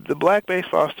The black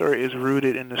baseball story is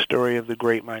rooted in the story of the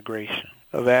Great Migration,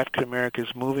 of African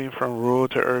Americans moving from rural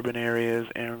to urban areas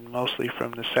and mostly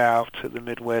from the South to the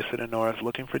Midwest and the North,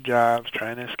 looking for jobs,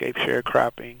 trying to escape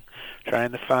sharecropping,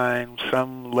 trying to find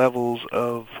some levels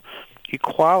of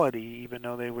equality, even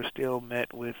though they were still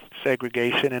met with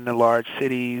segregation in the large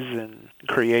cities and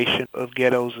creation of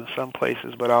ghettos in some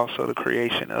places, but also the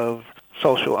creation of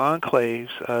social enclaves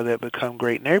that become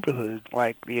great neighborhoods,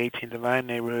 like the 18th and Vine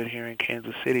neighborhood here in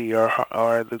Kansas City, or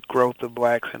the growth of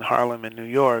blacks in Harlem and New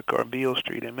York, or Beale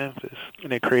Street in Memphis.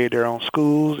 And they created their own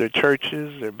schools, their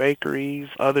churches, their bakeries,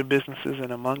 other businesses,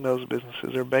 and among those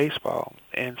businesses are baseball.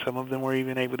 And some of them were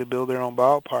even able to build their own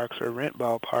ballparks or rent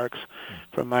ballparks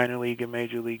for minor league and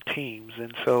major league teams.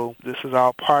 And so this is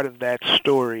all part of that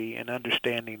story and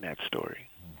understanding that story.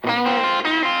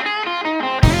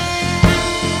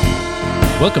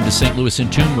 Welcome to St. Louis in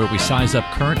Tune, where we size up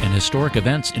current and historic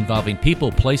events involving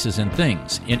people, places, and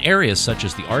things in areas such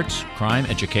as the arts, crime,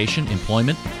 education,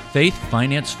 employment, faith,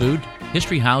 finance, food,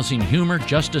 history, housing, humor,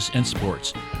 justice, and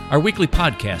sports. Our weekly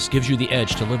podcast gives you the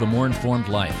edge to live a more informed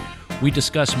life. We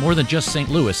discuss more than just St.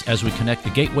 Louis as we connect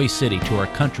the gateway city to our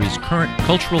country's current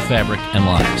cultural fabric and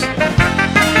lives.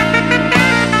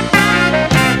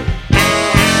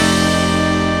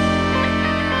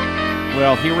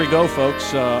 Well, here we go,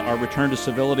 folks. Our return to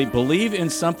civility. Believe in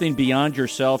something beyond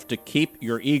yourself to keep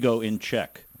your ego in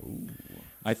check. Ooh.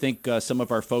 I think some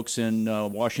of our folks in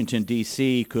Washington,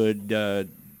 D.C. could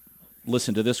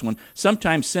listen to this one.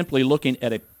 Sometimes simply looking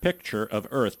at a picture of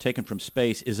Earth taken from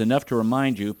space is enough to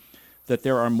remind you that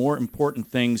there are more important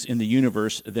things in the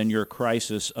universe than your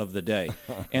crisis of the day.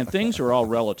 And things are all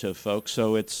relative, folks,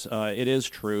 so it is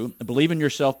true. Believe in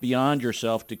yourself beyond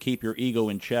yourself to keep your ego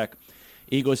in check.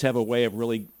 Egos have a way of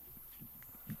really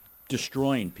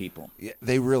destroying people. Yeah,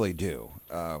 they really do.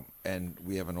 And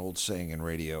we have an old saying in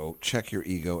radio, check your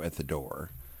ego at the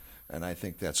door. And I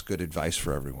think that's good advice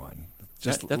for everyone.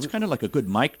 That's kind of like a good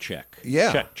mic check.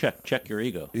 Yeah. Check your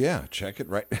ego. Yeah, check it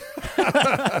right.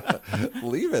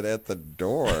 Leave it at the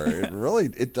door.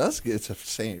 It does. It's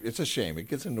a shame. It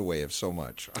gets in the way of so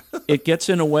much. It gets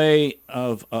in the way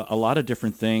of a lot of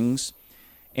different things.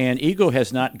 And ego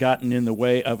has not gotten in the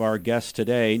way of our guest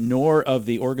today, nor of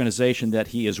the organization that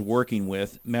he is working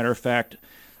with. Matter of fact,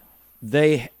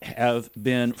 they have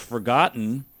been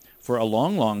forgotten for a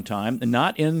long, long time,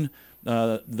 not in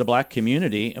the black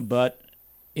community, but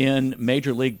in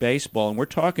Major League Baseball. And we're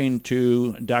talking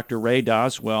to Dr. Ray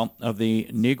Doswell of the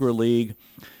Negro League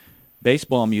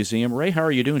Baseball Museum. Ray, how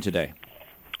are you doing today?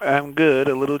 I'm good,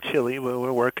 a little chilly, but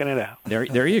we're working it out.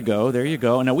 There you go.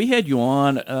 Now, we had you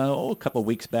on a couple of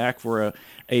weeks back for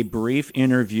a brief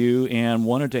interview and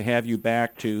wanted to have you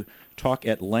back to talk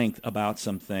at length about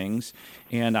some things.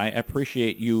 And I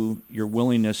appreciate your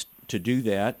willingness to do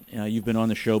that. You've been on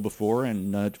the show before,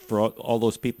 and for all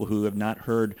those people who have not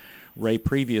heard Ray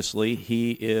previously,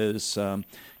 he is kind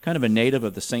of a native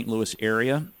of the St. Louis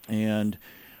area and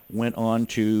went on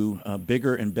to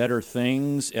bigger and better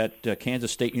things at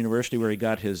Kansas State University, where he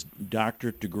got his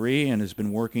doctorate degree and has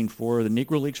been working for the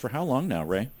Negro Leagues for how long now,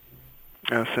 Ray?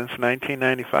 Since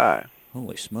 1995.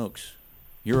 Holy smokes.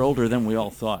 You're older than we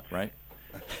all thought, right?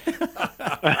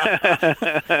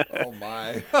 Oh,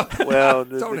 my. Well,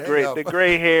 the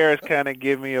gray hairs kind of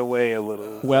give me away a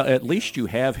little. Well, at least you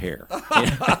have hair.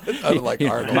 Like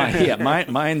Arnold.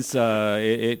 Mine's,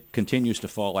 it continues to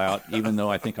fall out, even though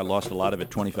I think I lost a lot of it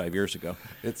 25 years ago.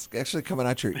 It's actually coming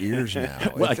out your ears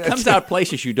now. Well, it comes out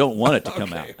places you don't want it to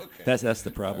come out. Okay. That's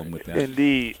the problem with that.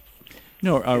 Indeed.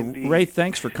 No, Ray,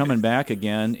 thanks for coming back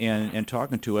again and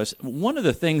talking to us. One of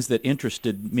the things that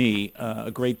interested me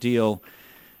a great deal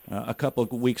a couple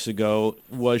of weeks ago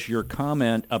was your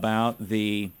comment about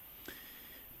the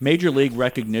major league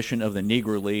recognition of the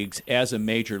Negro Leagues as a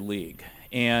major league.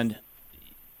 And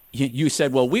you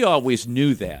said, well, we always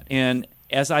knew that. And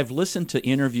as I've listened to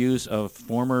interviews of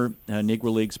former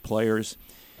Negro Leagues players,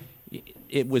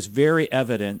 it was very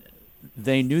evident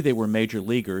they knew they were major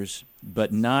leaguers,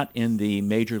 but not in the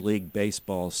Major League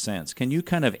Baseball sense. Can you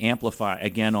kind of amplify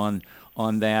again on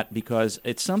that? Because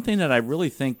it's something that I really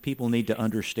think people need to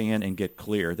understand and get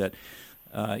clear, that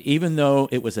even though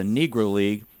it was a Negro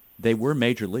League, they were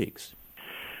major leagues.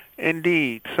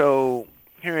 Indeed. So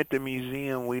here at the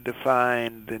museum, we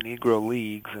define the Negro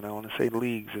Leagues, and I want to say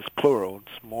leagues is plural.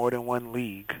 It's more than one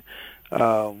league.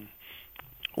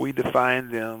 We define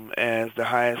them as the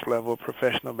highest level of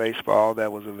professional baseball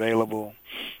that was available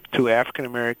to African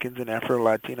Americans and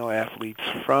Afro-Latino athletes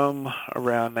from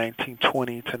around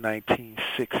 1920 to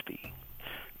 1960.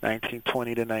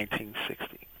 1920 to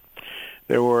 1960.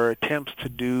 There were attempts to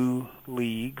do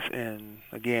leagues, and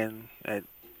again, at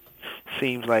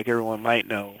seems like everyone might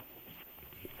know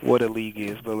what a league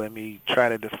is, but let me try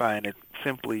to define it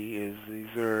simply. Is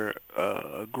these are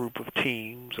a group of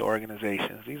teams,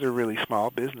 organizations. These are really small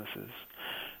businesses,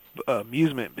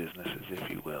 amusement businesses, if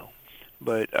you will.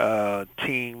 But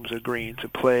teams agreeing to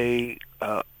play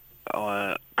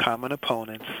on common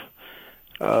opponents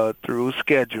through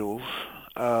schedules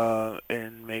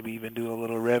and maybe even do a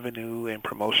little revenue and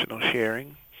promotional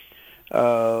sharing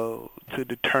to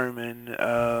determine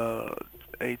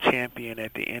a champion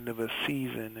at the end of a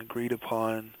season, agreed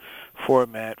upon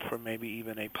format for maybe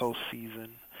even a postseason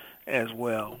as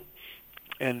well.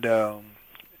 And the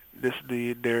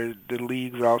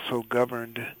leagues also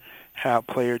governed how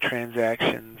player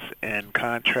transactions and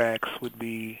contracts would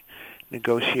be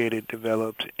negotiated,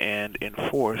 developed, and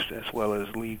enforced, as well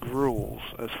as league rules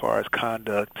as far as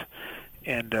conduct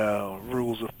and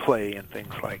rules of play and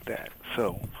things like that.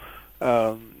 So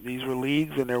these were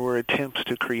leagues, and there were attempts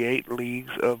to create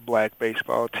leagues of black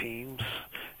baseball teams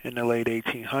in the late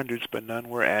 1800s, but none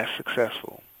were as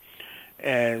successful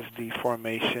as the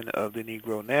formation of the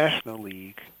Negro National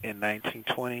League in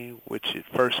 1920, which its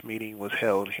first meeting was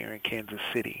held here in Kansas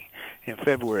City in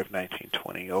February of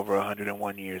 1920, over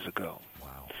 101 years ago.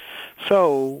 Wow.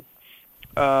 So,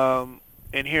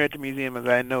 and here at the museum, as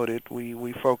I noted,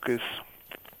 we focus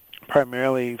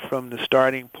primarily from the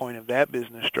starting point of that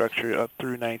business structure up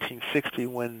through 1960,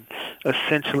 when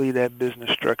essentially that business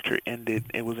structure ended.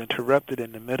 It was interrupted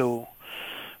in the middle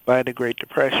by the Great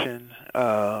Depression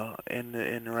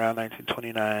in around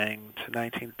 1929 to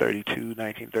 1932,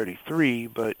 1933,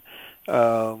 but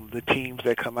the teams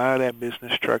that come out of that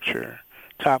business structure,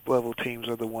 top-level teams,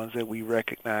 are the ones that we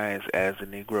recognize as the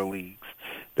Negro Leagues.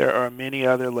 There are many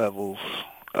other levels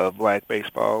of black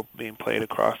baseball being played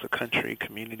across the country,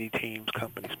 community teams,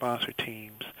 company-sponsored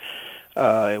teams.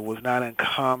 It was not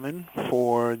uncommon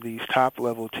for these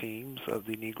top-level teams of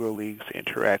the Negro Leagues to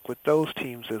interact with those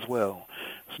teams as well.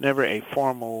 It's never a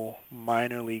formal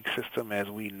minor league system as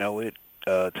we know it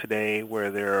today, where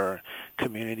there are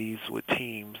communities with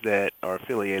teams that are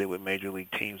affiliated with major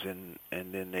league teams, and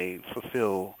then they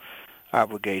fulfill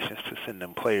obligations to send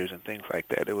them players and things like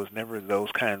that. It was never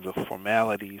those kinds of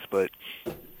formalities, but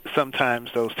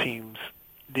sometimes those teams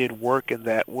did work in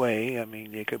that way. I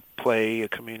mean, you could play a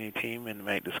community team and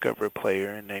might discover a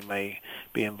player, and they may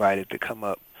be invited to come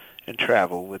up and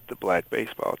travel with the black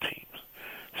baseball teams.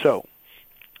 So,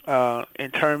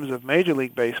 in terms of Major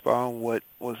League Baseball and what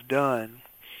was done,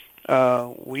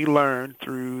 we learned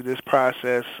through this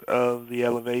process of the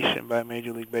elevation by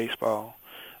Major League Baseball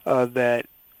that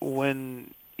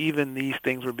when even these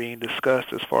things were being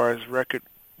discussed as far as record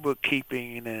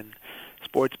bookkeeping and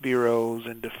sports bureaus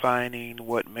and defining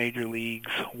what major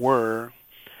leagues were,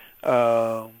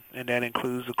 and that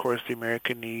includes, of course, the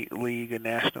American League and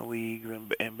National Leagues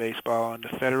and baseball, and the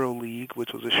Federal League,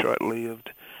 which was a short-lived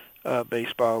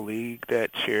baseball league that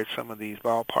shared some of these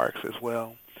ballparks as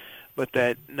well, but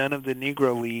that none of the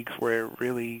Negro Leagues were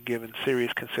really given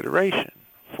serious consideration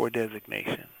for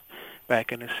designation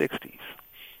back in the 60s,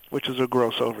 which was a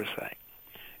gross oversight.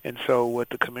 And so what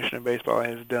the Commissioner of Baseball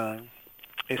has done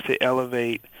is to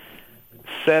elevate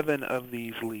 7 of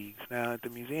these leagues. Now, at the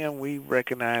museum, we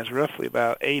recognize roughly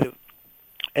about 8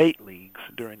 leagues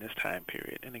during this time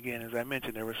period. And again, as I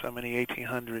mentioned, there were some in the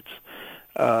 1800s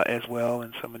as well,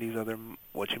 and some of these other,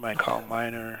 what you might call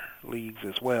minor leagues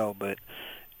as well. But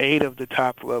 7 of the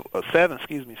top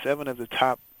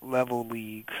level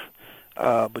leagues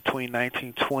between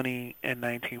 1920 and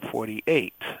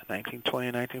 1948. 1920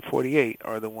 and 1948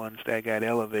 are the ones that got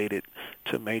elevated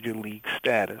to major league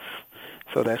status.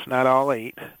 So that's not all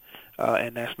 8,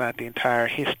 and that's not the entire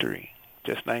history,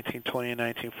 just 1920 and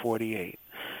 1948.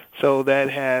 So that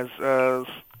has,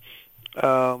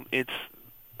 it's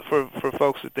for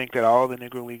folks to think that all the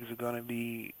Negro Leagues are going to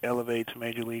be elevated to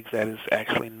major leagues. That is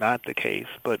actually not the case,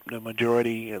 but the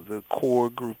majority of the core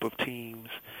group of teams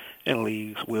and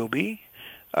leagues will be,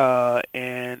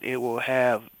 and it will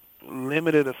have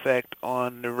limited effect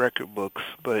on the record books,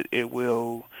 but it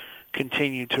will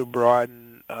continue to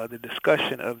broaden the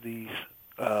discussion of these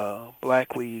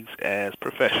black leagues as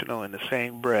professional in the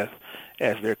same breath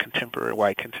as their contemporary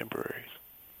white contemporaries.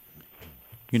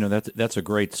 You know, that's a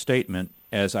great statement.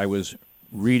 As I was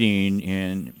reading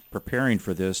and preparing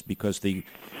for this, because the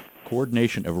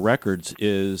coordination of records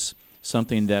is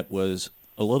something that was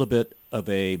a little bit of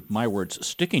a, my words,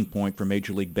 sticking point for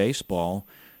Major League Baseball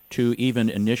to even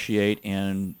initiate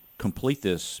and complete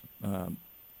this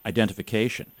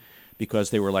identification, because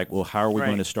they were like, well, how are we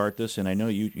going to start this? And I know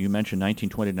you mentioned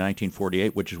 1920 to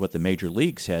 1948, which is what the major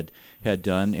leagues had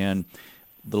done, and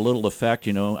the little effect,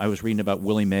 I was reading about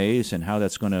Willie Mays and how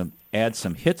that's going to add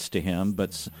some hits to him,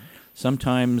 but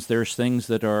sometimes there's things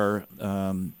that are,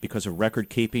 because of record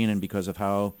keeping and because of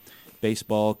how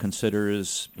baseball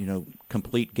considers,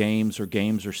 complete games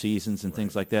or seasons and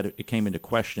things like that, it came into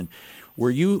question.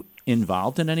 Were you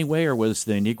involved in any way, or was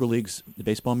the Negro Leagues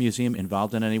Baseball Museum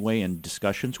involved in any way in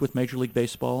discussions with Major League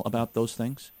Baseball about those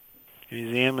things? The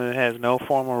museum has no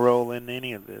formal role in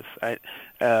any of this.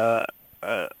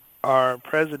 Our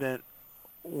president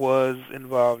was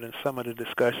involved in some of the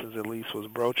discussions, at least was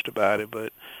broached about it,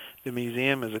 but the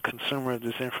museum is a consumer of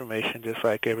this information just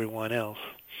like everyone else.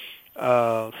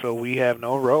 So we have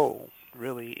no role,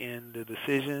 really, in the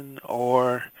decision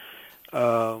or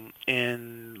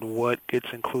in what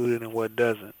gets included and what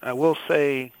doesn't. I will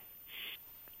say,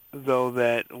 though,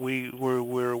 that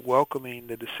we're welcoming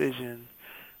the decision,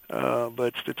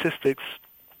 but statistics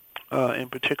in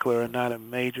particular are not a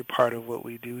major part of what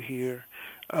we do here.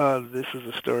 This is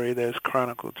a story that's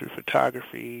chronicled through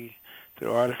photography,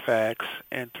 through artifacts,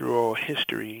 and through oral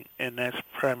history, and that's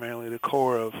primarily the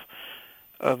core of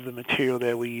the material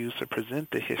that we use to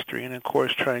present the history, and of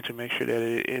course trying to make sure that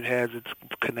it has its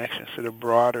connections to the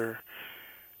broader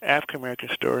African-American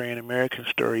story and American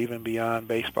story, even beyond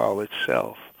baseball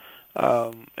itself.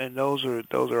 And those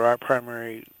are our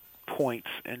primary points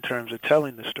in terms of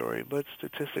telling the story, but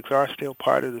statistics are still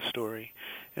part of the story,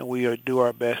 and we do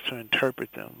our best to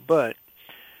interpret them. But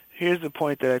here's the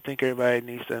point that I think everybody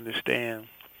needs to understand.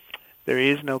 There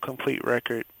is no complete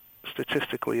record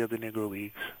statistically of the Negro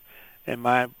Leagues. And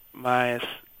my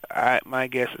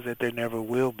guess is that there never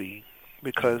will be,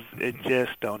 because it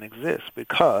just don't exist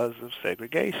because of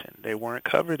segregation. They weren't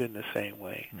covered in the same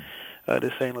way.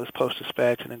 The St. Louis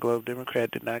Post-Dispatch and the Globe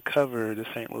Democrat did not cover the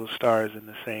St. Louis Stars in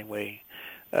the same way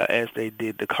as they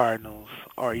did the Cardinals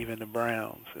or even the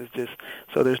Browns. It's just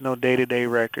so there's no day-to-day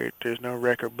record. There's no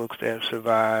record books that have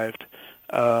survived.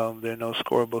 There are no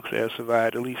scorebooks that have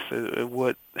survived. At least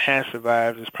what has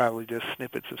survived is probably just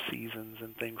snippets of seasons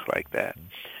and things like that.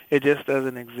 It just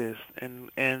doesn't exist.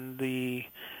 And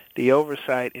the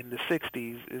oversight in the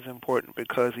 60s is important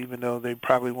because even though they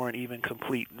probably weren't even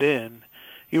complete then,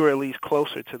 you were at least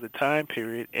closer to the time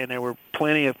period, and there were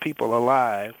plenty of people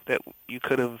alive that you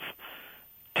could have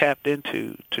tapped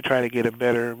into to try to get a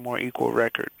better, more equal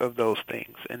record of those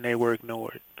things, and they were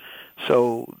ignored.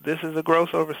 So this is a gross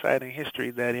oversight in history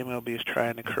that MLB is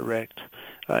trying to correct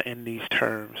in these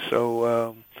terms.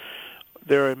 So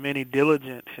there are many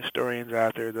diligent historians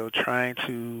out there, though, trying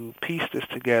to piece this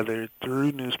together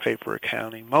through newspaper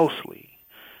accounting mostly.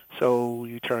 So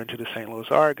you turn to the St. Louis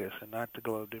Argus and not the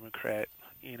Globe Democrat,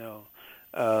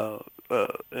 the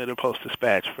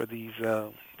Post-Dispatch for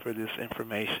this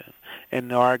information.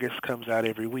 And the Argus comes out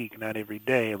every week, not every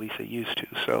day, at least it used to.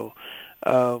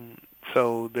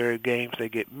 So there are games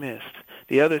that get missed.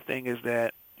 The other thing is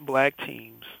that black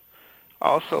teams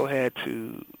also had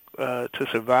to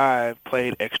survive,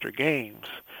 played extra games.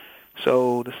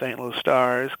 So the St. Louis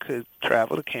Stars could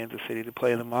travel to Kansas City to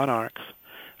play the Monarchs,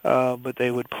 but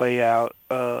they would play out.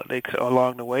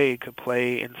 Along the way could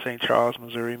play in St. Charles,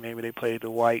 Missouri. Maybe they played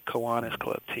the white Kiwanis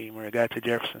Club team, or they got to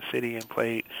Jefferson City and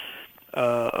played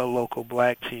a local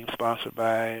black team sponsored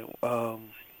by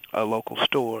a local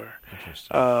store,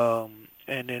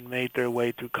 and then made their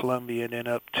way through Columbia and then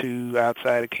up to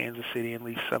outside of Kansas City and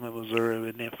Lee Summit, Missouri,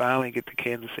 and then finally get to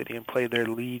Kansas City and play their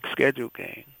league scheduled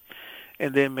game.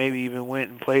 And then maybe even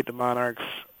went and played the Monarchs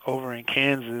over in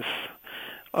Kansas,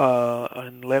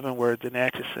 in Leavenworth and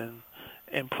Atchison,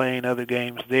 and playing other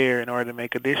games there in order to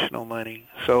make additional money.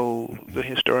 So the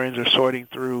historians are sorting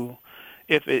through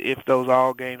if those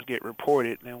all games get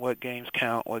reported, then what games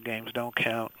count, what games don't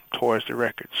count towards the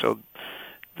record. So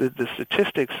the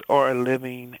statistics are a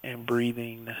living and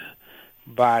breathing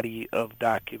body of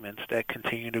documents that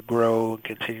continue to grow and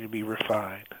continue to be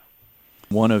refined.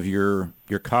 One of your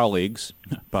colleagues,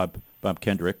 Bob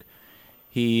Kendrick,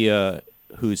 he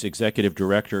who's executive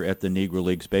director at the Negro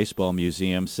Leagues Baseball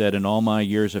Museum, said, "In all my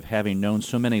years of having known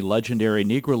so many legendary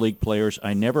Negro League players,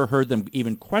 I never heard them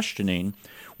even questioning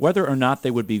whether or not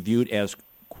they would be viewed as,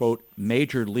 quote,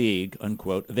 major league,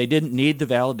 unquote. They didn't need the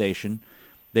validation.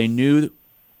 They knew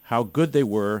how good they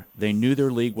were. They knew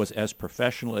their league was as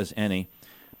professional as any.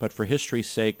 But for history's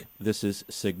sake, this is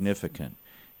significant."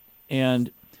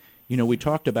 And, we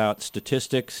talked about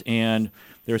statistics, and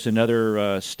there's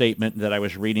another statement that I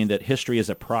was reading that history is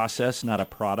a process, not a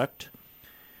product.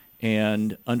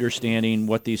 And understanding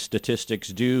what these statistics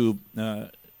do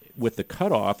with the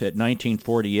cutoff at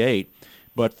 1948,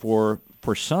 but for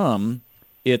some,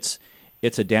 it's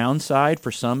a downside.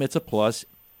 For some, it's a plus.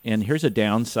 And here's a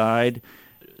downside.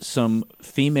 some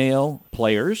female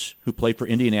players who played for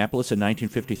Indianapolis in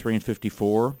 1953 and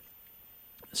 54,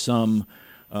 some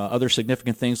other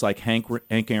significant things like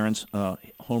Hank Aaron's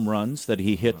home runs that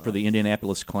he hit for the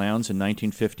Indianapolis Clowns in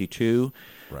 1952.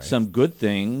 Right. Some good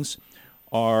things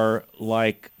are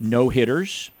like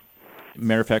no-hitters.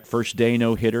 Matter of fact, first day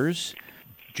no-hitters.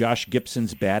 Josh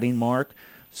Gibson's batting mark.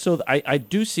 So I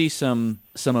do see some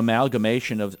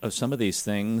amalgamation of some of these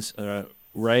things,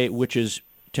 right, which is,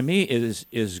 to me,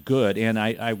 is good. And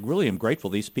I really am grateful.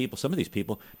 These people, some of these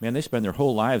people, man, they spend their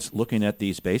whole lives looking at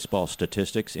these baseball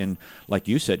statistics and, like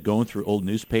you said, going through old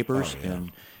newspapers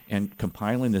and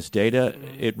compiling this data.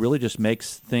 It really just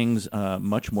makes things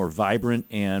much more vibrant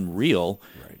and real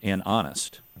and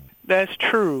honest. That's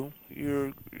true.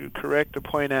 You're correct to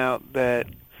point out that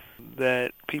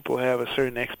people have a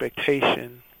certain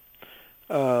expectation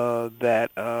that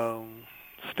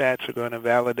stats are going to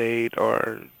validate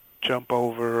or jump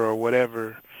over or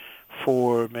whatever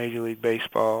for Major League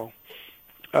Baseball.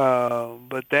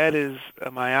 But that is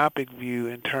a myopic view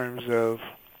in terms of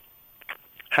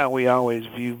how we always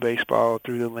view baseball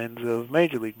through the lens of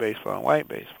Major League Baseball and white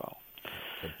baseball.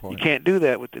 You can't do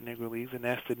that with the Negro Leagues, and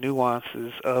that's the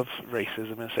nuances of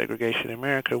racism and segregation in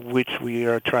America, which we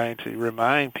are trying to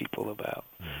remind people about.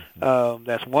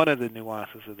 That's one of the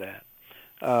nuances of that.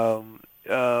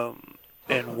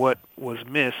 And what was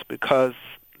missed because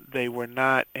they were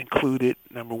not included,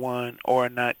 number one, or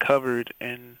not covered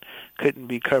and couldn't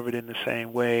be covered in the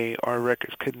same way, or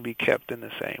records couldn't be kept in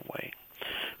the same way.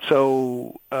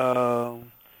 So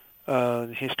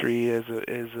history is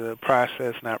a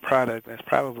process, not product. That's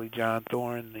probably John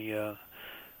Thorne,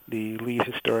 the lead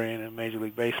historian in Major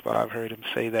League Baseball. I've heard him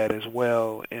say that as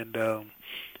well, and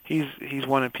he's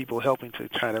one of the people helping to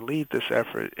try to lead this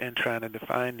effort and trying to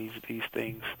define these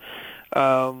things.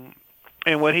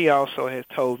 And what he also has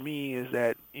told me is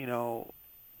that,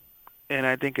 and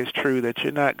I think it's true, that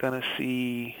you're not going to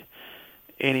see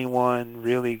anyone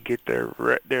really get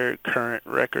their current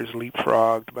records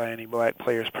leapfrogged by any black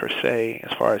players per se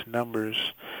as far as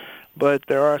numbers. But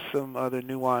there are some other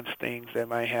nuanced things that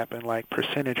might happen, like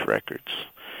percentage records.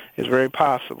 It's very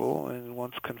possible, and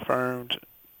once confirmed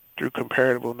through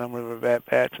comparable number of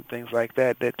at-bats and things like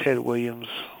that Ted Williams'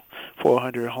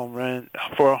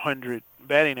 400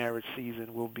 batting average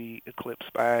season will be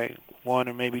eclipsed by one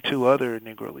or maybe two other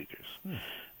Negro Leaguers.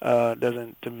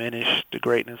 Doesn't diminish the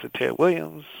greatness of Ted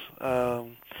Williams.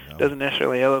 Doesn't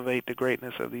necessarily elevate the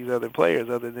greatness of these other players,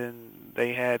 other than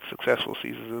they had successful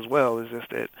seasons as well. It's just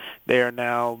that they are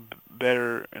now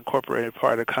better incorporated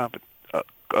part of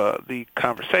the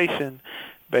conversation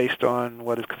based on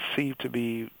what is conceived to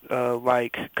be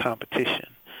like competition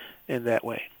in that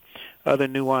way. Other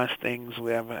nuanced things,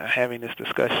 we have having this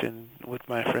discussion with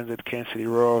my friends at the Kansas City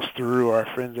Royals through our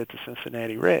friends at the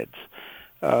Cincinnati Reds.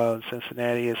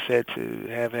 Cincinnati is said to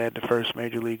have had the first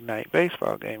Major League night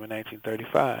baseball game in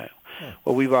 1935.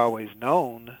 Well, we've always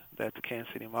known that the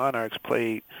Kansas City Monarchs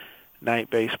played night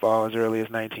baseball as early as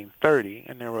 1930,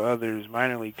 and there were others,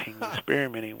 minor league teams,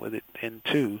 experimenting with it then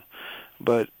too.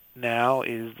 But now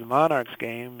is the Monarchs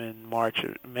game in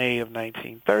May of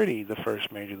 1930, the first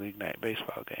Major League night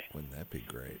baseball game. Wouldn't that be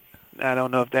great? I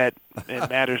don't know if it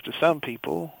matters to some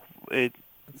people. It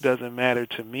doesn't matter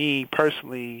to me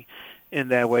personally in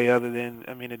that way, other than,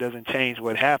 it doesn't change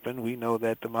what happened. We know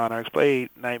that the Monarchs played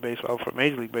night baseball for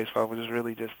Major League Baseball, which is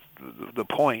really just the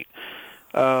point.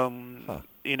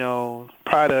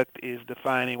 Product is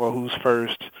defining, well, who's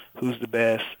first, who's the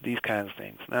best, these kinds of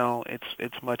things. Now,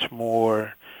 it's much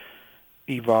more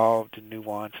evolved and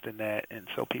nuanced than that, and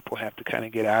so people have to kind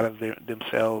of get out of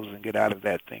themselves and get out of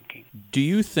that thinking. Do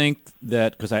you think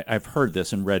that, because I've heard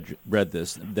this and read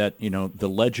this, that the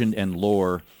legend and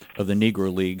lore of the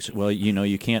Negro Leagues, well,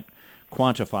 you can't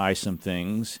quantify some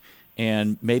things,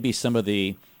 and maybe some of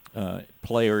the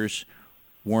players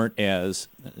weren't as,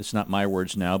 it's not my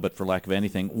words now, but for lack of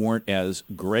anything, weren't as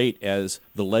great as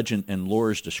the legend and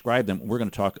lores describe them. We're going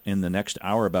to talk in the next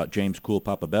hour about James Cool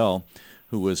Papa Bell,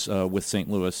 who was with St.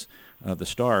 Louis, the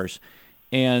Stars.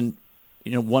 And,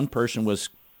 one person was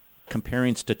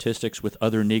comparing statistics with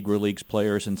other Negro Leagues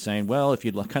players and saying, well, if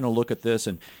you kind of look at this,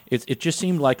 and it just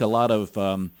seemed like a lot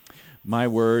of, my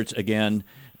words, again,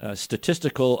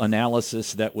 statistical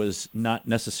analysis that was not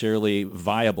necessarily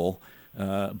viable,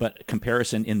 but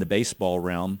comparison in the baseball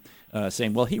realm,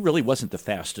 saying, well, he really wasn't the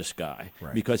fastest guy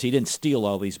because he didn't steal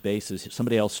all these bases.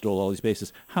 Somebody else stole all these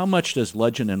bases. How much does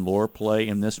legend and lore play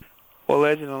in this? Well,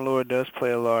 legend and lore does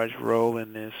play a large role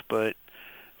in this, but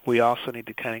we also need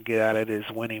to kind of get out of this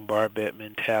winning bar bet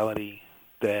mentality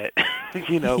that,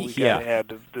 we got to have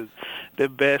the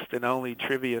best and only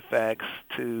trivia facts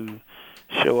to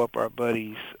show up our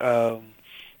buddies.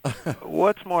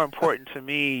 What's more important to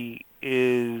me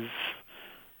is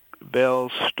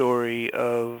Bell's story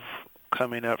of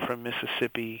coming up from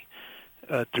Mississippi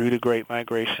through the Great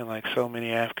Migration, like so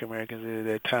many African Americans did at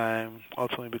that time,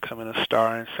 ultimately becoming a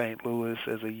star in St. Louis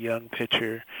as a young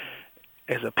pitcher,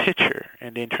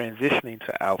 and then transitioning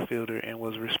to outfielder, and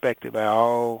was respected by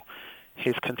all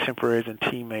his contemporaries and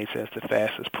teammates as the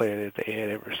fastest player that they had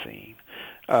ever seen.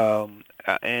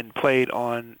 And played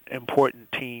on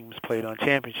important teams, played on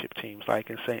championship teams like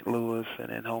in St. Louis and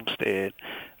in Homestead,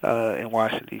 in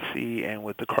Washington, D.C., and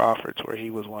with the Crawfords, where he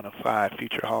was one of 5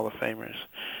 future Hall of Famers,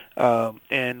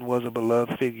 and was a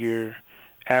beloved figure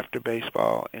after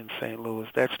baseball in St. Louis.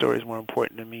 That story is more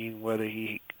important to me than whether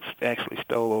he actually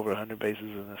stole over 100 bases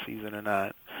in a season or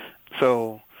not.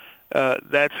 So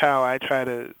that's how I try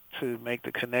to make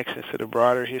the connections to the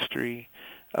broader history,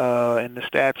 and the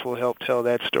stats will help tell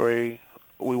that story.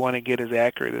 We want to get as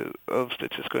accurate of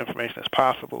statistical information as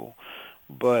possible,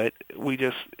 but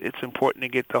it's important to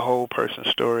get the whole person's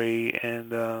story,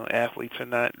 and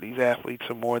these athletes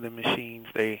are more than machines.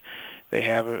 They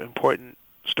have an important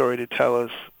story to tell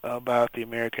us about the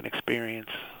American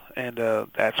experience, and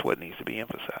that's what needs to be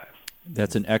emphasized.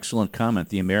 That's an excellent comment.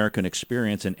 The American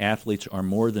experience, and athletes are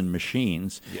more than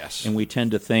machines. Yes. And we tend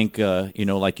to think,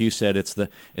 like you said, it's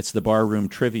the barroom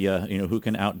trivia. Who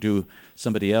can outdo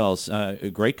somebody else?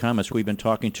 Great comments. We've been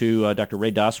talking to Dr. Ray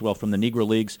Doswell from the Negro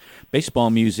Leagues Baseball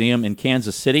Museum in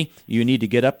Kansas City. You need to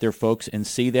get up there, folks, and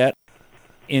see that.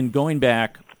 In going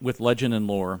back with legend and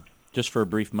lore, just for a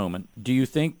brief moment, do you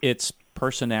think it's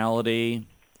personality,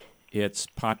 its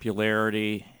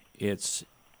popularity, its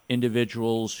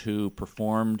individuals who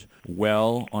performed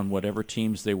well on whatever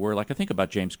teams they were? Like, I think about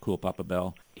James Cool Papa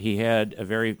Bell. He had a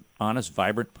very honest,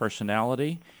 vibrant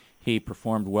personality. He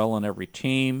performed well on every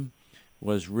team,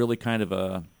 was really kind of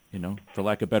a, for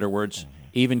lack of better words,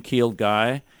 even-keeled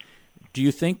guy. Do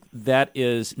you think that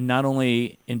is not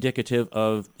only indicative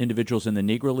of individuals in the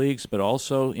Negro Leagues, but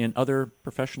also in other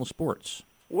professional sports?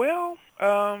 Well,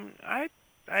 I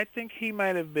think he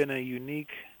might have been a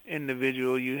unique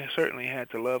individual. You certainly had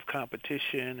to love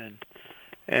competition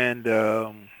and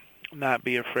not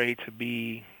be afraid to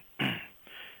be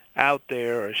out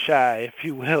there or shy, if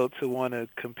you will, to want to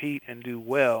compete and do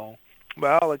well.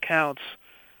 By all accounts,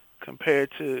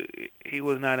 he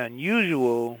was not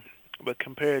unusual, but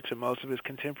compared to most of his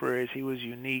contemporaries, he was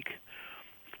unique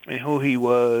in who he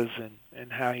was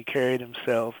and how he carried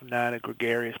himself. Not a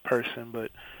gregarious person,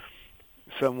 but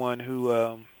someone who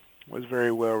was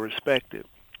very well respected,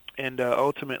 and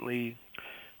ultimately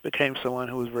became someone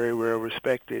who was very well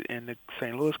respected in the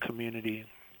St. Louis community.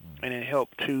 And it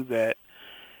helped, too, that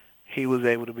he was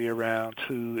able to be around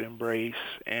to embrace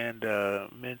and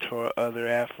mentor other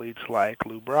athletes like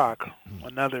Lou Brock,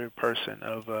 another person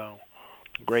of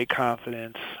great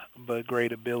confidence but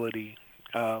great ability,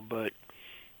 but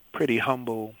pretty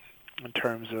humble in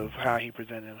terms of how he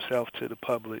presented himself to the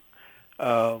public,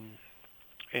 and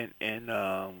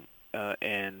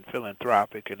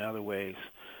philanthropic in other ways.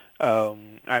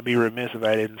 I'd be remiss if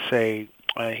I didn't say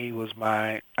he was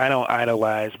I don't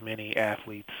idolize many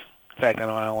athletes. In fact, I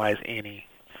don't idolize any,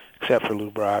 except for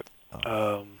Lou Brock.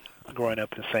 Growing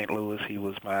up in St. Louis, he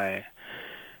was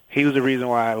the reason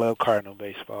why I love Cardinal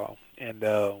baseball, and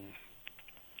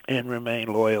remain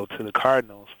loyal to the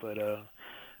Cardinals. But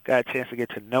got a chance to get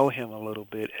to know him a little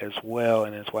bit as well,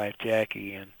 and his wife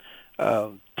Jackie, and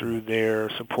through their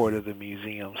support of the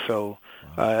museum. So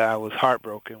I was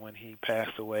heartbroken when he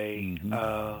passed away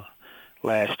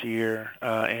last year,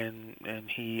 and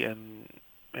he and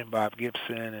Bob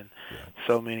Gibson and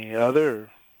so many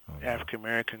other African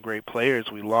American great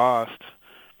players we lost.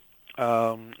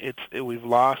 We've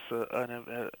lost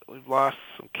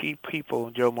some key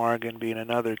people, Joe Morgan being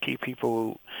another key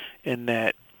people in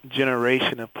that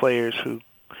generation of players who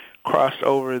crossed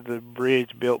over the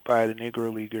bridge built by the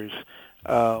Negro Leaguers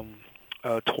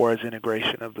towards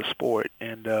integration of the sport.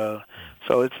 And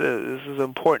so this is an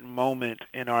important moment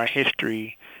in our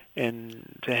history,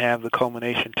 and to have the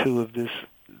culmination too of this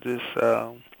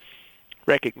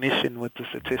recognition with the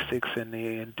statistics and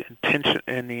the intention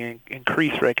and the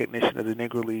increased recognition of the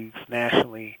Negro Leagues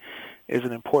nationally is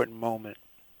an important moment.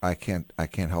 I can't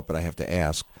help it. I have to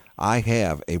ask. I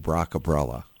have a Brock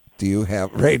umbrella. Do you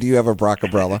have, Ray? Do you have a Brock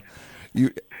umbrella?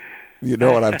 You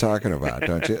know what I'm talking about,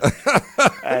 don't you?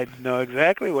 I know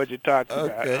exactly what you're talking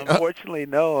about. Unfortunately,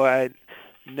 no, I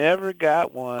never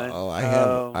got one. Oh,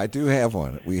 I do have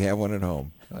one. We have one at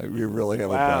home. We really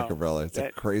have a Brock umbrella. It's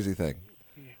a crazy thing.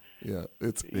 Yeah,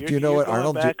 do you know You're what going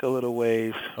Arnold? back a little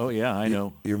ways. Oh, yeah, I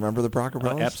know. You remember the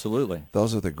Brockabrellas? Absolutely.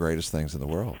 Those are the greatest things in the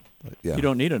world. Yeah. You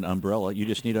don't need an umbrella. You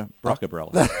just need a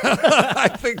Brockabrella. I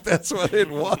think that's what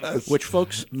it was. Which,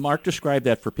 folks, Mark described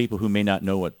that for people who may not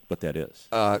know what that is.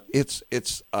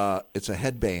 It's a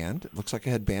headband. It looks like a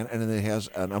headband, and then it has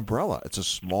an umbrella. It's a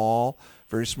small,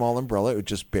 very small umbrella. It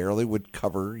just barely would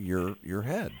cover your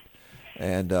head,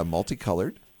 and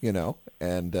multicolored.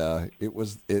 And it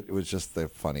was just the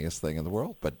funniest thing in the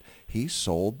world. But he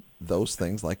sold those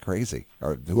things like crazy,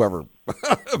 or whoever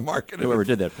marketed whoever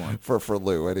did that for him. For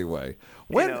Lou anyway.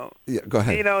 Yeah, go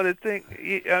ahead. The thing,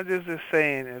 I'm just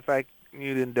saying, if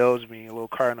you'd indulge me a little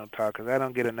Cardinal talk, because I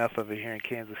don't get enough of it here in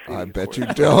Kansas City. I bet you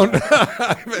don't.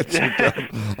 I bet you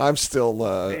don't. I'm still.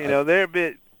 They're a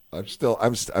bit. I'm still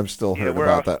heard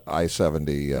about that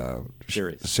I-70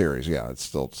 series. Yeah, it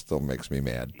still makes me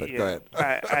mad. But go ahead.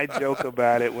 I joke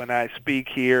about it when I speak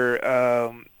here.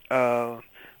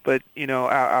 But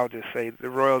I'll just say the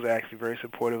Royals are actually very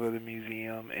supportive of the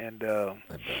museum, and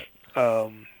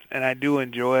I do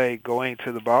enjoy going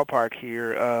to the ballpark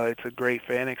here. It's a great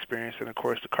fan experience, and of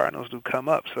course the Cardinals do come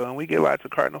up. And we get lots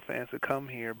of Cardinal fans that come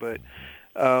here. But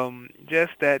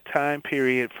just that time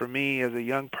period for me as a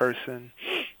young person.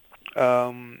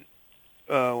 When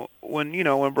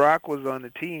Brock was on the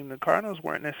team, the Cardinals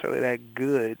weren't necessarily that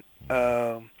good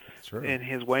in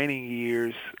his waning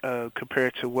years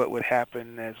compared to what would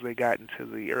happen as they got into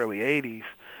the early 80s.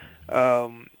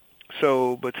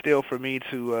 But still, for me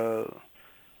to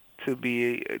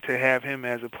have him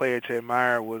as a player to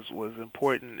admire was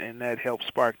important, and that helped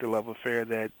spark the love affair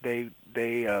that they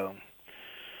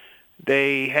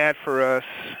had for us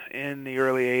in the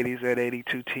early 80s. That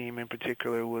 82 team in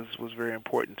particular was very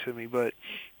important to me. But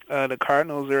the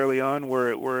Cardinals early on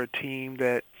were a team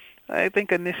that I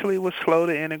think initially was slow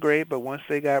to integrate, but once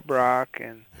they got Brock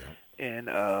and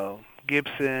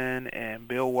Gibson and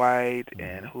Bill White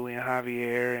and Julian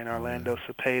Javier and Orlando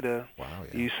Cepeda,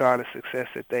 you saw the success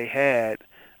that they had.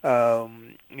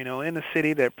 In a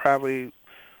city that probably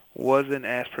wasn't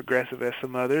as progressive as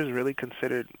some others, really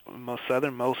considered most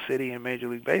southernmost city in Major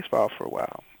League Baseball for a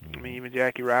while. I mean, even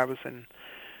Jackie Robinson,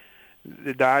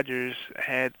 the Dodgers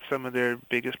had some of their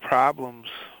biggest problems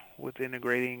with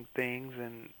integrating things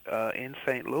in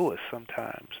St. Louis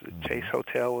sometimes. The Chase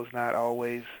Hotel was not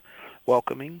always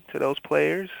welcoming to those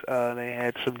players. They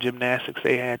had some gymnastics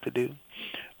they had to do.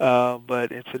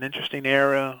 But it's an interesting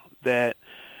era that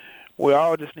we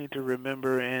all just need to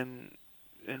remember, and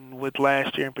with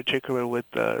last year in particular, with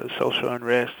social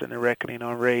unrest and the reckoning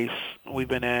on race, we've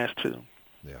been asked to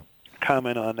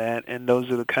comment on that, and those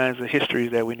are the kinds of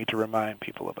histories that we need to remind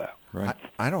people about. Right.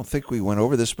 I don't think we went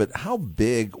over this, but how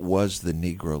big was the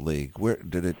Negro League?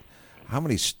 How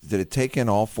many did it take in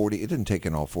all 40? It didn't take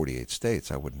in all 48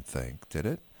 states, I wouldn't think, did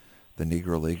it? The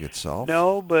Negro League itself?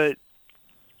 No, but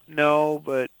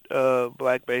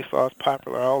black baseball is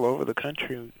popular all over the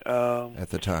country. At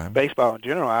the time? Baseball in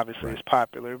general, obviously, is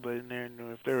popular, but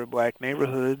if there were black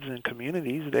neighborhoods and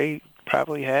communities, they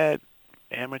probably had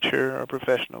amateur or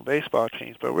professional baseball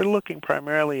teams. But we're looking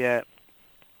primarily at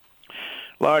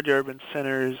large urban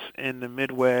centers in the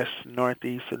Midwest,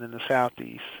 Northeast, and in the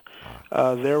Southeast.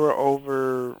 There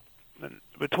were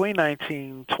between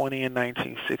 1920 and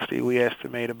 1960, we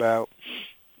estimate about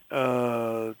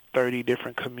 30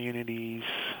 different communities,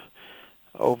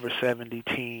 over 70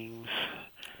 teams.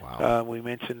 Wow. We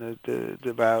mentioned the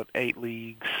about 8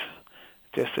 leagues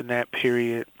just in that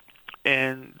period.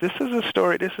 And this is a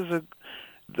story,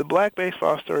 the black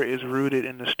baseball story is rooted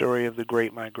in the story of the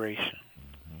Great Migration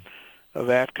of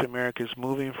African Americans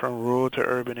moving from rural to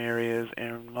urban areas,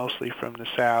 and mostly from the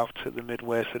South to the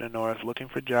Midwest and the North, looking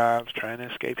for jobs, trying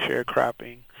to escape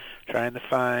sharecropping, trying to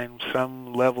find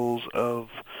some levels of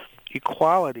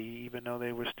equality, even though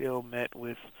they were still met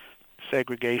with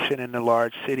segregation in the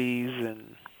large cities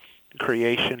and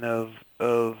creation of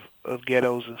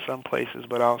ghettos in some places,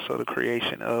 but also the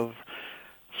creation of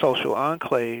social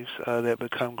enclaves that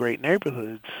become great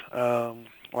neighborhoods,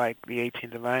 like the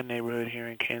 18th and Vine neighborhood here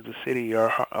in Kansas City,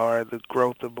 or the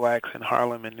growth of blacks in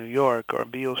Harlem in New York, or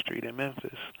Beale Street in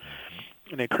Memphis.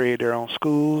 And they created their own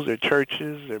schools, their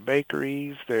churches, their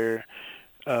bakeries, their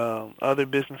other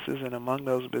businesses, and among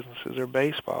those businesses are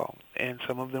baseball. And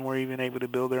some of them were even able to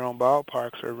build their own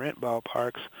ballparks or rent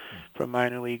ballparks for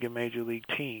minor league and major league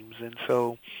teams. And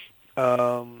so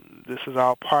this is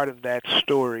all part of that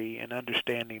story and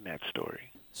understanding that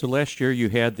story. So last year you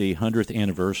had the 100th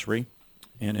anniversary,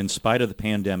 and in spite of the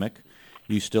pandemic,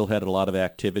 you still had a lot of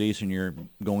activities, and you're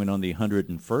going on the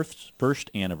 101st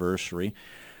anniversary.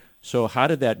 So how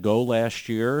did that go last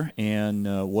year,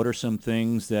 and what are some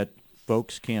things that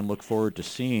folks can look forward to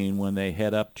seeing when they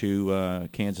head up to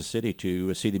Kansas City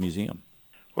to see the museum?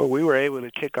 Well, we were able to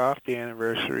kick off the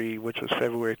anniversary, which was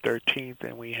February 13th,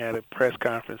 and we had a press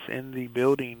conference in the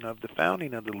building of the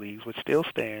founding of the leagues, which still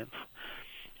stands.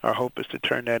 Our hope is to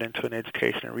turn that into an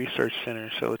education and research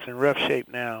center, so it's in rough shape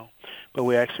now. But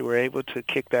we actually were able to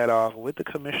kick that off with the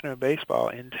Commissioner of Baseball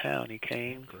in town. He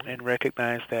came and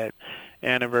recognized that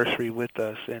anniversary with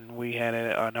us, and we had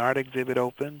an art exhibit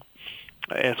open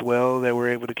as well that we were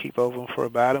able to keep open for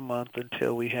about a month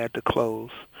until we had to close.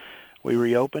 We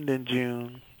reopened in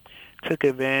June, took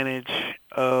advantage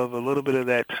of a little bit of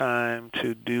that time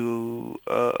to do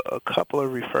a couple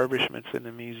of refurbishments in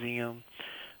the museum,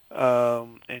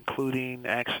 including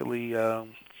actually a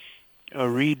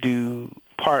redo,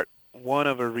 part one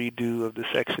of a redo of the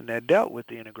section that dealt with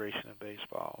the integration of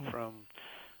baseball, from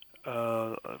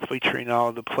featuring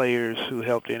all the players who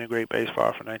helped integrate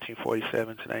baseball from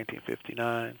 1947 to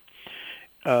 1959.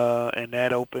 And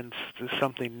that opens to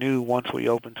something new once we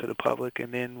open to the public.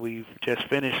 And then we've just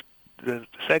finished the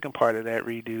second part of that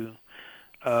redo,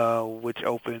 which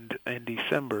opened in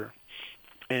December.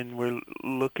 And we're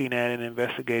looking at and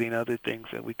investigating other things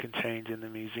that we can change in the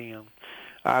museum.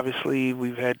 Obviously,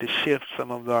 we've had to shift some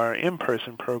of our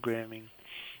in-person programming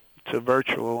to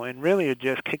virtual, and really are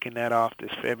just kicking that off this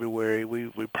February.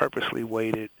 We purposely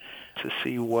waited to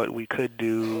see what we could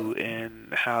do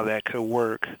and how that could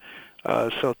work.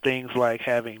 So things like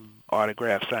having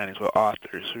autograph signings with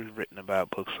authors who've written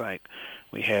about books, like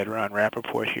we had Ron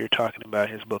Rappaport here talking about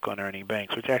his book on Ernie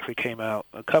Banks, which actually came out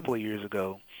a couple of years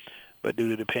ago, but due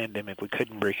to the pandemic, we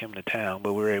couldn't bring him to town,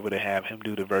 but we were able to have him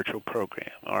do the virtual program.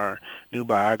 Our new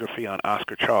biography on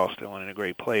Oscar Charleston, one of the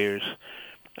great players,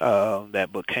 that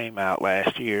book came out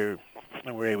last year,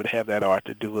 and we were able to have that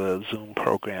author do a Zoom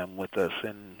program with us,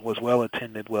 and was well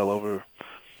attended, well over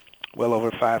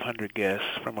 500 guests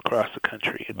from across the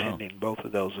country attending both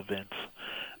of those events.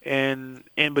 And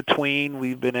in between,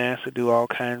 we've been asked to do all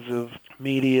kinds of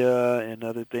media and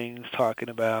other things talking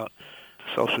about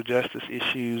social justice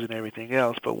issues and everything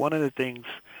else. But one of the things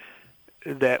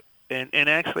that, and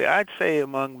actually I'd say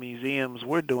among museums,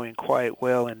 we're doing quite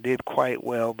well and did quite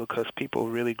well because people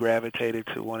really gravitated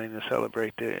to wanting to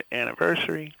celebrate the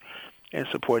anniversary and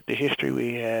support the history.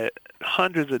 We had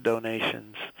hundreds of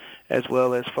donations, as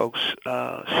well as folks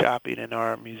shopping in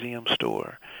our museum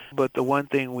store. But the one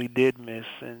thing we did miss,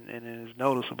 and it is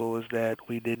noticeable, is that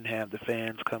we didn't have the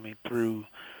fans coming through.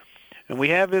 And we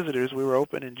have visitors. We were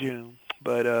open in June,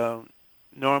 but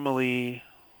normally,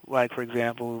 like, for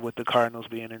example, with the Cardinals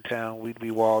being in town, we'd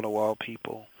be wall-to-wall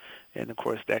people. And, of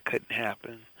course, that couldn't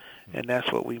happen. And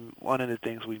that's one of the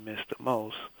things we missed the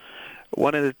most.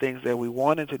 One of the things that we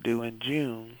wanted to do in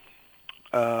June,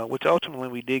 which ultimately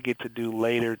we did get to do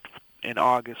later in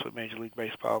August with Major League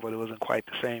Baseball, but it wasn't quite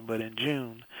the same. But in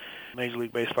June, Major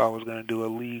League Baseball was going to do a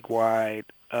league-wide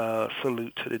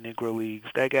salute to the Negro Leagues.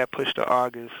 That got pushed to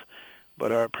August,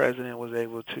 but our president was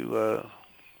able to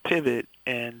pivot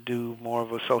and do more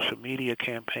of a social media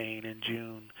campaign in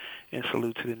June in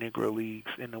salute to the Negro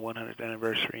Leagues in the 100th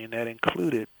anniversary, and that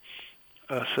included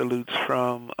salutes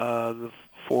from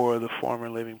four of the former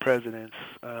living presidents,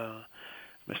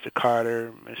 Mr.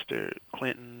 Carter, Mr.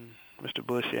 Clinton, Mr.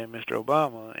 Bush, and Mr.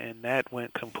 Obama, and that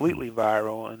went completely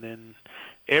viral, and then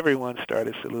everyone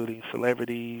started saluting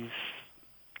celebrities,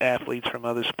 athletes from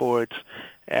other sports,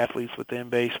 athletes within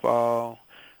baseball,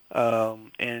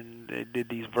 and they did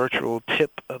these virtual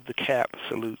tip of the cap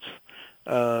salutes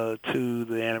to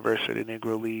the anniversary of the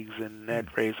Negro Leagues, and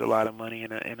that raised a lot of money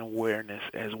and awareness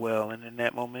as well. And then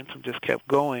that momentum just kept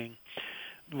going.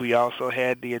 We also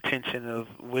had the attention of,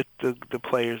 with the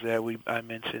players that I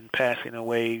mentioned passing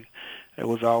away, there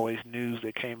was always news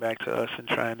that came back to us and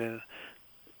trying to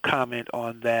comment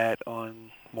on that,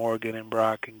 on Morgan and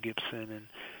Brock and Gibson,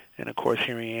 and of course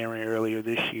hearing Aaron earlier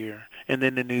this year. And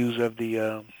then the news of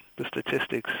the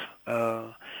statistics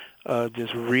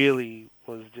just really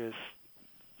was just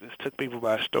took people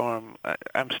by storm.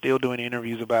 I'm still doing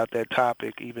interviews about that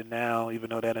topic even now,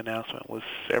 even though that announcement was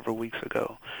several weeks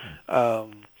ago.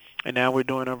 And now we're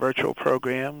doing our virtual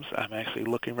programs. I'm actually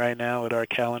looking right now at our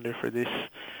calendar for this,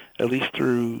 at least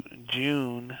through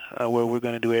June, where we're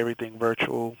going to do everything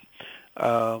virtual,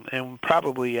 and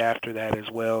probably after that as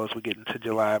well as we get into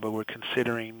July, but we're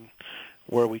considering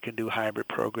where we can do hybrid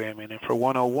programming. And for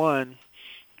 101,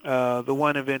 the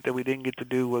one event that we didn't get to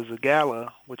do was a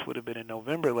gala, which would have been in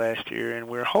November last year, and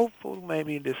we're hopeful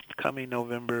maybe this coming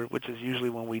November, which is usually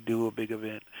when we do a big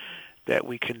event, that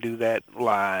we can do that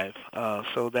live.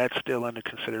 So that's still under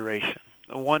consideration.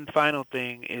 One final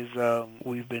thing is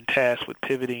we've been tasked with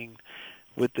pivoting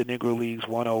with the Negro Leagues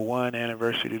 101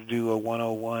 anniversary to do a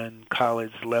 101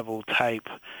 college level type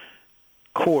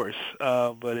course,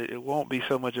 but it won't be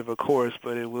so much of a course,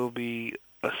 but it will be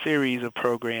a series of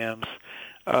programs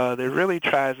that really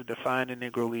tries to define the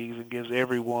Negro Leagues and gives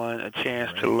everyone a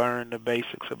chance to learn the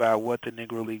basics about what the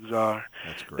Negro Leagues are.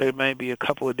 That's great. There may be a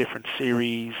couple of different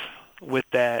series with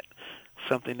that,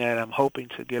 something that I'm hoping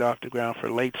to get off the ground for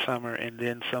late summer, and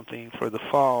then something for the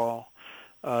fall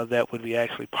that would be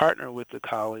actually partnered with the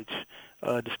college,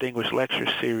 Distinguished Lecture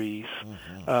Series,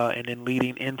 and then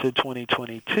leading into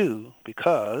 2022,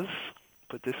 because,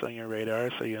 put this on your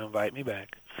radar so you invite me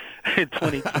back,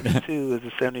 2022 is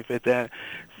the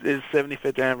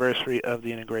 75th anniversary of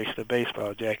the integration of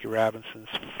baseball, Jackie Robinson's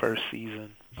first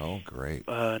season. Oh, great.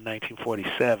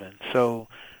 1947. So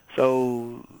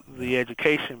the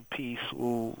education piece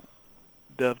will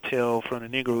dovetail from the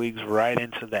Negro Leagues right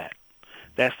into that.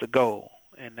 That's the goal,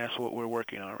 and that's what we're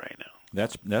working on right now.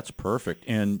 That's perfect.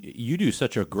 And you do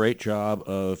such a great job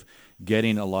of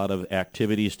getting a lot of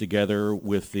activities together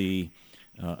with the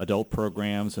adult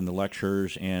programs and the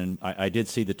lectures, and I did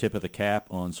see the tip of the cap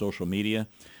on social media.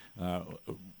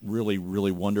 Really,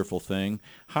 really wonderful thing.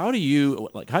 How do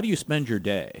you spend your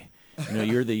day? You know,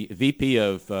 you're the VP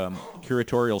of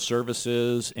Curatorial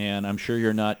Services, and I'm sure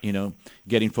you're not,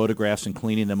 getting photographs and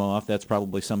cleaning them off. That's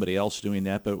probably somebody else doing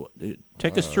that. But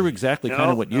take us through exactly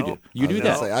kind of what you do. You do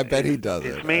that. I bet he does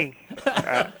it. It's me.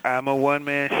 I'm a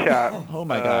one-man shop oh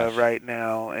my gosh. Right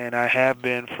now, and I have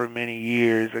been for many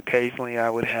years. Occasionally I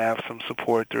would have some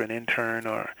support through an intern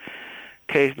or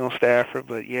occasional staffer,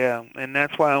 but yeah. And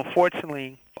that's why,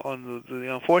 unfortunately, on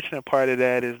the unfortunate part of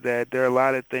that is that there are a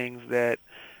lot of things that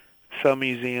some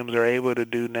museums are able to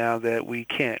do now that we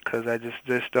can't, because I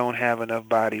just don't have enough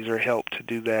bodies or help to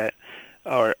do that,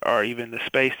 or even the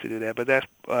space to do that. But that's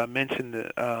mentioned.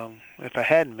 If I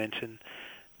hadn't mentioned,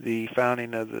 the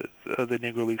founding of the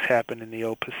Negro Leagues happened in the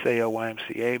old Paseo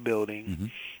YMCA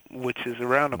building, which is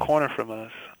around the corner from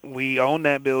us. We own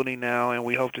that building now, and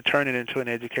we hope to turn it into an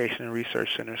education and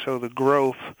research center. So the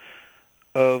growth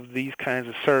of these kinds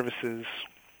of services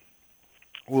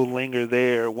will linger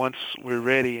there. Once we're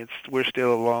ready, we're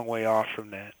still a long way off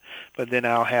from that. But then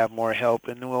I'll have more help,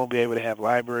 and then we'll be able to have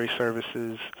library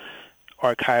services,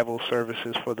 archival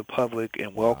services for the public,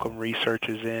 and welcome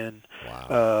researchers in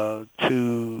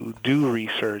to do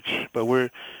research.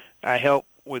 But I help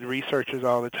with researchers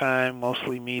all the time,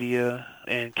 mostly media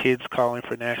and kids calling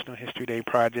for National History Day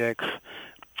projects.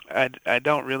 I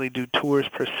don't really do tours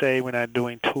per se. We're not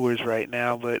doing tours right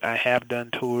now, but I have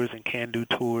done tours and can do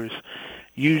tours,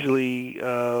 usually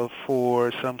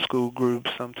for some school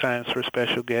groups, sometimes for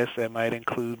special guests that might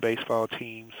include baseball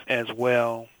teams as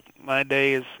well. My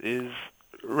day is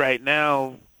right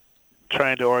now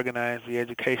trying to organize the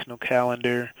educational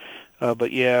calendar,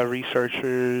 but yeah,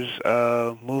 researchers,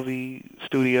 movie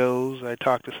studios. I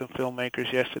talked to some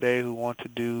filmmakers yesterday who want to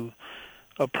do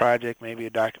a project, maybe a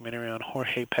documentary on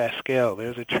Jorge Pascal.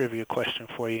 There's a trivia question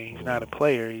for you. He's not a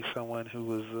player. He's someone who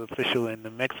was official in the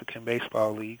Mexican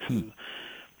baseball leagues who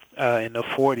in the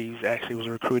 40s actually was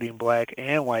recruiting black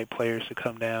and white players to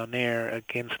come down there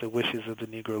against the wishes of the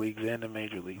Negro Leagues and the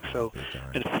Major Leagues. So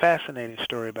it's a fascinating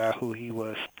story about who he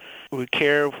was. We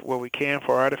care what we can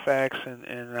for artifacts,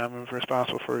 and I'm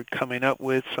responsible for coming up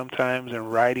with sometimes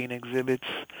and writing exhibits.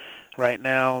 Right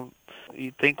now,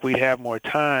 you'd think we'd have more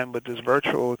time, but this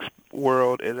virtual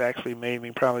world has actually made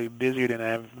me probably busier than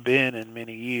I've been in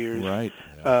many years. Right.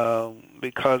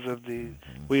 Because of the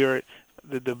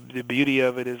beauty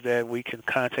of it is that we can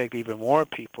contact even more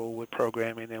people with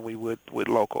programming than we would with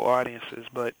local audiences,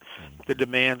 but the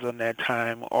demands on that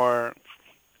time are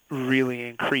really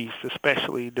increased,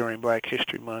 especially during Black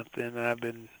History Month, and I've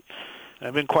been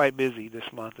quite busy this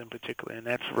month in particular, and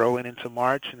that's rolling into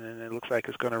March, and then it looks like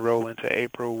it's going to roll into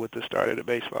April with the start of the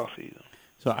baseball season.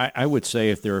 So I would say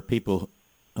if there are people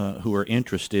who are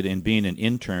interested in being an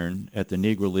intern at the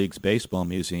Negro Leagues Baseball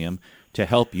Museum to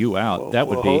help you out, that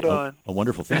would be a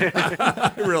wonderful thing.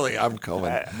 Really, I'm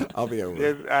coming. I'll be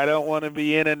over. I don't want to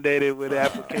be inundated with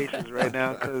applications right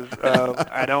now because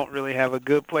I don't really have a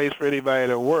good place for anybody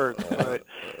to work, but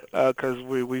because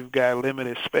we've got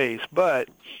limited space. But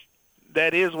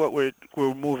that is what we're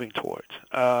moving towards,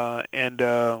 and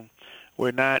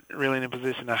we're not really in a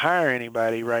position to hire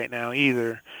anybody right now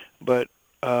either. But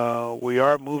we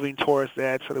are moving towards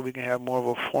that so that we can have more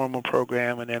of a formal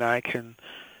program, and then I can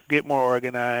get more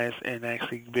organized and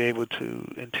actually be able to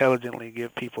intelligently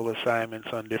give people assignments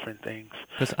on different things.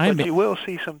 But you will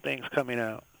see some things coming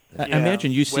out. I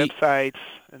imagine you see websites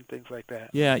and things like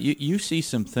that. Yeah, you see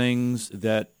some things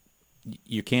that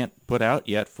you can't put out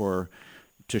yet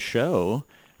to show.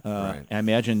 Right. I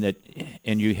imagine that,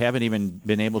 and you haven't even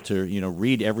been able to,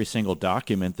 read every single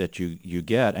document that you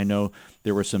get. I know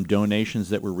there were some donations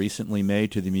that were recently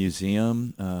made to the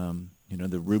museum,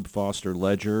 the Rube Foster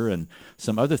Ledger and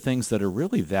some other things that are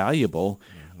really valuable.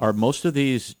 Mm-hmm. Are most of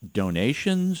these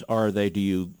donations, do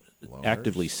you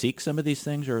actively seek some of these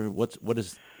things, or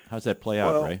how's that play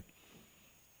out, Ray?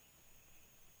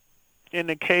 In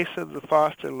the case of the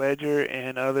Foster Ledger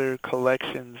and other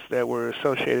collections that were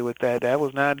associated with that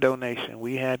was not a donation.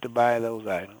 We had to buy those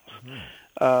items.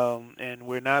 Mm-hmm. And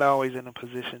we're not always in a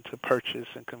position to purchase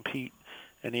and compete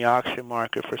in the auction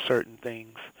market for certain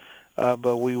things.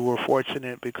 But we were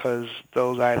fortunate because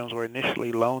those items were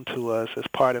initially loaned to us as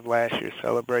part of last year's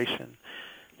celebration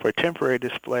for temporary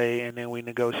display, and then we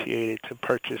negotiated to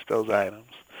purchase those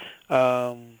items.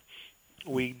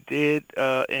 We did,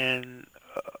 and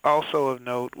also of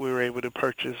note, we were able to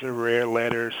purchase a rare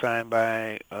letter signed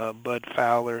by Bud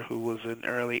Fowler, who was an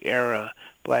early era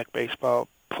black baseball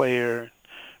player,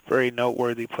 very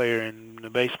noteworthy player in the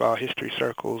baseball history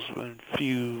circles, and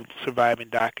few surviving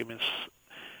documents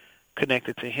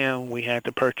connected to him. We had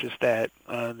to purchase that.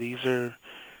 These are,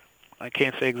 I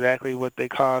can't say exactly what they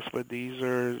cost, but these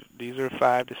are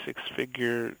 5 to 6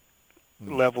 figure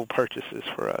level purchases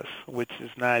for us, which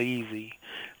is not easy,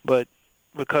 but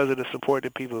because of the support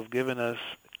that people have given us,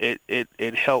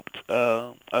 it helped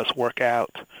us work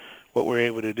out what we're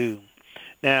able to do.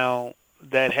 Now,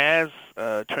 that has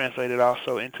translated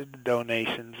also into the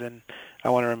donations, and I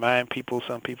want to remind people,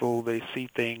 some people, they see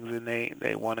things and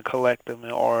they want to collect them,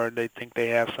 or they think they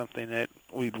have something that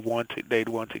they'd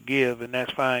want to give, and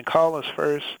that's fine. Call us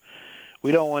first.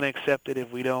 We don't want to accept it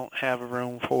if we don't have a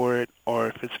room for it, or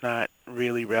if it's not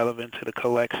really relevant to the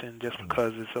collection. Just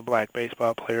because it's a black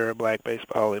baseball player or black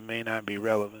baseball, it may not be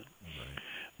relevant. Right.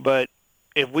 But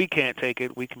if we can't take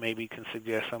it, we maybe can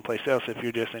suggest someplace else if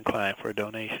you're just inclined for a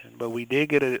donation. But we did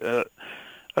get a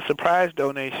surprise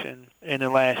donation in the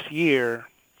last year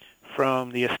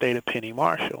from the estate of Penny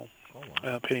Marshall. Oh,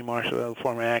 wow. Penny Marshall, a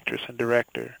former actress and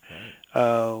director.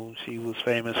 Right. She was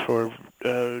famous for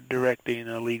directing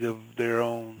A League of Their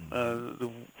Own,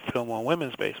 the film on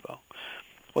women's baseball.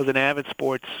 Was an avid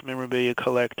sports memorabilia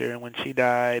collector, and when she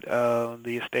died,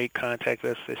 the estate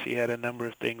contacted us that she had a number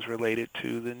of things related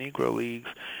to the Negro Leagues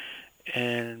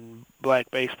and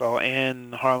black baseball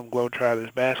and Harlem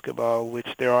Globetrotters basketball, which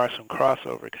there are some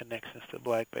crossover connections to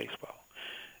black baseball,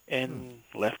 and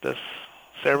left us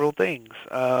several things.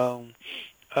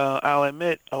 I'll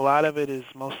admit a lot of it is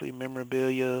mostly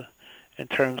memorabilia in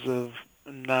terms of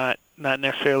not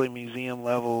necessarily museum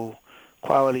level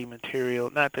quality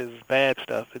material. Not that it's bad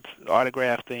stuff. It's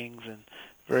autographed things and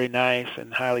very nice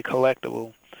and highly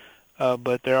collectible.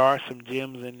 But there are some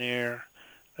gems in there,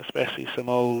 especially some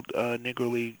old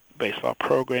Negro League baseball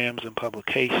programs and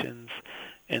publications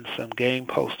and some game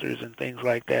posters and things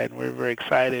like that. And we're very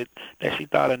excited that she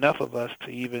thought enough of us to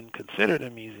even consider the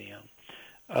museum.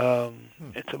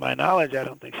 And to my knowledge, I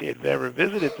don't think she had ever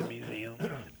visited the museum,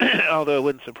 although it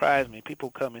wouldn't surprise me. People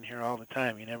come in here all the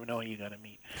time. You never know who you're going to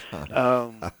meet.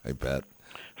 I bet.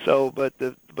 So, but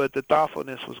the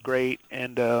thoughtfulness was great,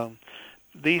 and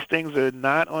these things are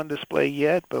not on display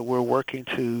yet, but we're working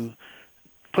to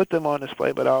put them on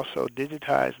display, but also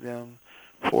digitize them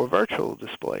for virtual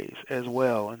displays as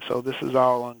well. And so this is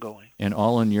all ongoing. And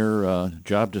all in your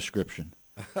job description.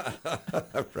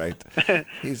 Right.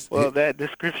 That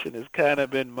description has kind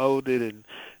of been molded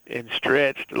and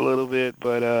stretched a little bit,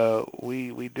 but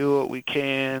we do what we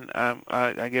can.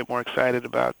 I get more excited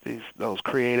about those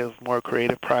more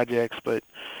creative projects, and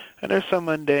there's some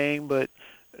mundane, but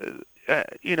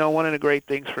one of the great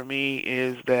things for me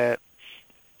is that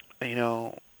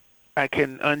I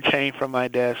can unchain from my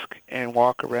desk and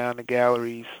walk around the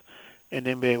galleries and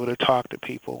then be able to talk to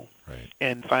people. Right.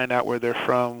 And find out where they're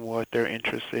from, what their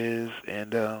interest is,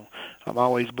 and I'm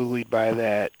always buoyed by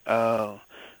that.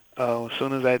 As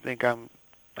soon as I think I'm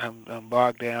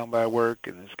bogged down by work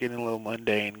and it's getting a little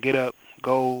mundane, get up,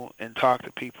 go and talk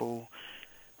to people,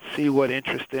 see what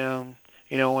interests them.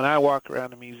 When I walk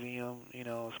around the museum,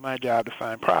 it's my job to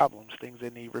find problems, things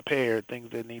that need repaired,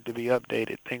 things that need to be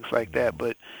updated, things like that.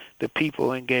 But the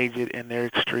people engage it, and they're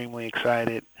extremely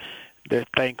excited. They're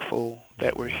thankful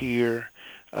that we're here.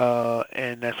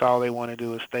 And that's all they want to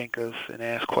do is thank us and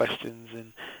ask questions,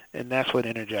 and that's what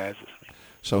energizes me.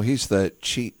 So he's the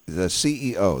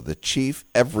CEO, the Chief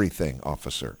Everything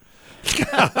Officer.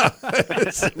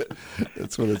 That's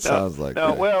what it sounds like.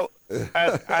 No, well,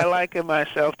 I liken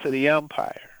myself to the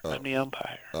umpire. Oh. I'm the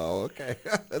umpire. Oh, okay.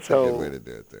 That's a good way to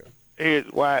do it, too.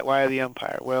 Here's why the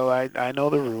umpire. Well, I know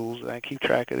the rules, and I keep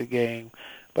track of the game.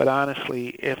 But honestly,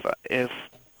 if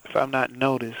I'm not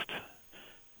noticed,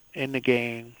 in the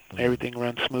game, everything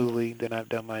runs smoothly, then I've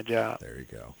done my job. There you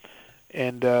go.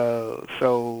 And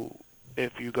so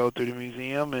if you go through the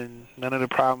museum and none of the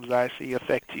problems I see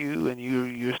affect you and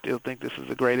you still think this is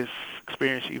the greatest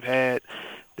experience you've had,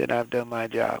 then I've done my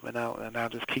job, and I'll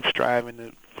just keep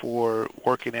striving for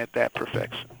working at that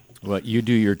perfection. Well, you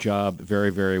do your job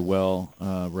very, very well,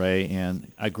 Ray,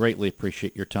 and I greatly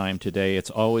appreciate your time today. It's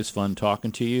always fun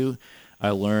talking to you. I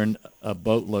learn a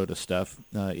boatload of stuff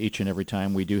each and every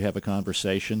time we do have a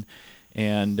conversation,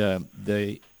 and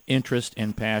the interest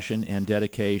and passion and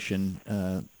dedication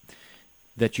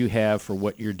that you have for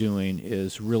what you're doing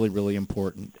is really, really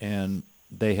important, and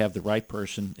they have the right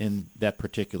person in that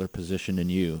particular position in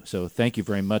you. So thank you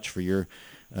very much for your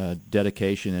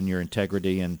dedication and your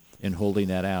integrity and holding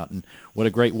that out. And what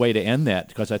a great way to end that,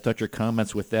 because I thought your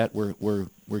comments with that were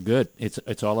good.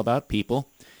 It's all about people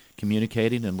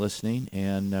communicating and listening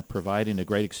and providing a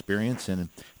great experience. And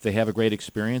if they have a great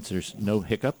experience, there's no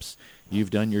hiccups. You've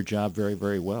done your job very,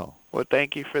 very well. Well,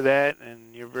 thank you for that,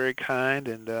 and you're very kind,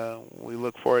 and we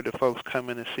look forward to folks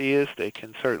coming to see us. They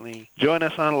can certainly join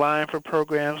us online for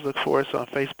programs. Look for us on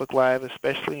Facebook Live,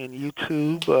 especially, and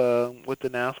YouTube with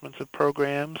announcements of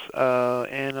programs.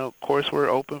 And, of course, we're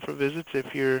open for visits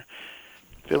if you're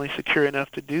feeling secure enough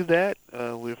to do that.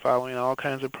 We're following all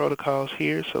kinds of protocols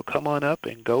here, so come on up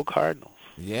and go Cardinals.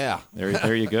 Yeah.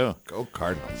 There you go. Go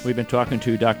Cardinals. We've been talking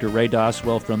to Dr. Ray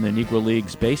Doswell from the Negro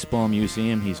Leagues Baseball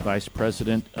Museum. He's Vice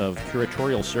President of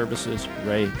Curatorial Services.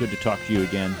 Ray, good to talk to you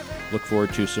again. Look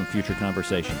forward to some future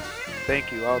conversations.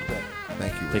 Thank you. All the best.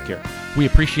 Thank you, Ray. Take care. We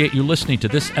appreciate you listening to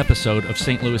this episode of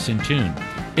St. Louis in Tune.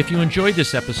 If you enjoyed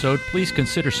this episode, please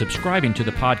consider subscribing to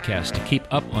the podcast to keep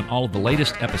up on all of the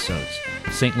latest episodes.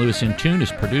 St. Louis in Tune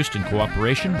is produced in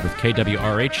cooperation with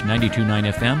KWRH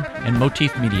 92.9 FM and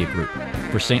Motif Media Group.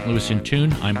 For St. Louis in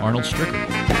Tune, I'm Arnold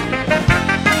Stricker.